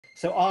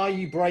So are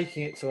you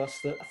breaking it to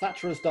us that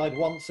Thatcher has died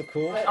once, of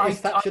course?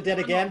 Is Thatcher dead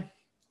again?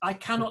 I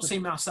cannot see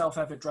myself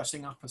ever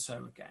dressing up as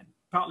her again.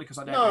 Partly because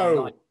I don't No.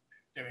 really like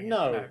doing it.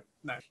 No.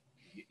 No.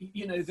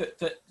 You know,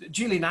 that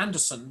Gillian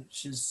Anderson,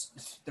 she's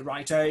the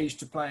right age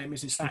to play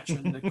Mrs. Thatcher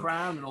in The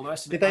Crown and all the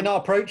rest of it. Did they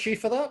not approach you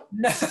for that?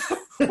 No.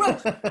 Well,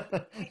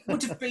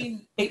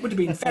 it would have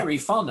been very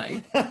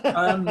funny.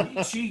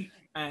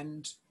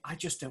 And I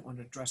just don't want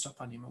to dress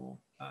up anymore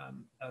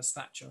as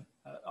Thatcher.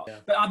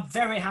 But I'm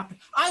very happy.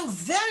 I'm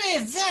very,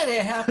 very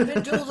happy to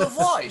do the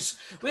voice.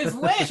 We've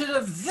waited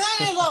a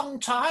very long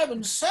time,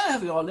 and so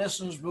have your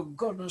listeners, but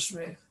goodness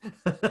me.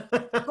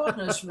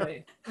 Goodness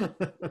me.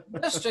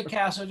 Mr.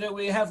 Cassidy,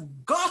 we have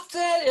got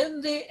there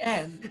in the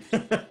end.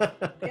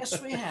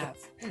 Yes, we have.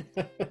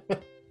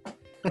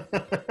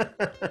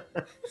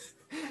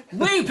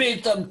 We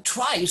beat them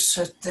twice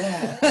at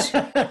theirs.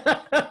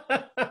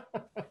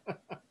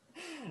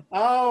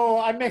 Oh,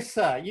 I miss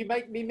her. You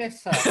make me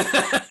miss her.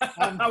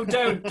 Oh,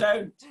 don't.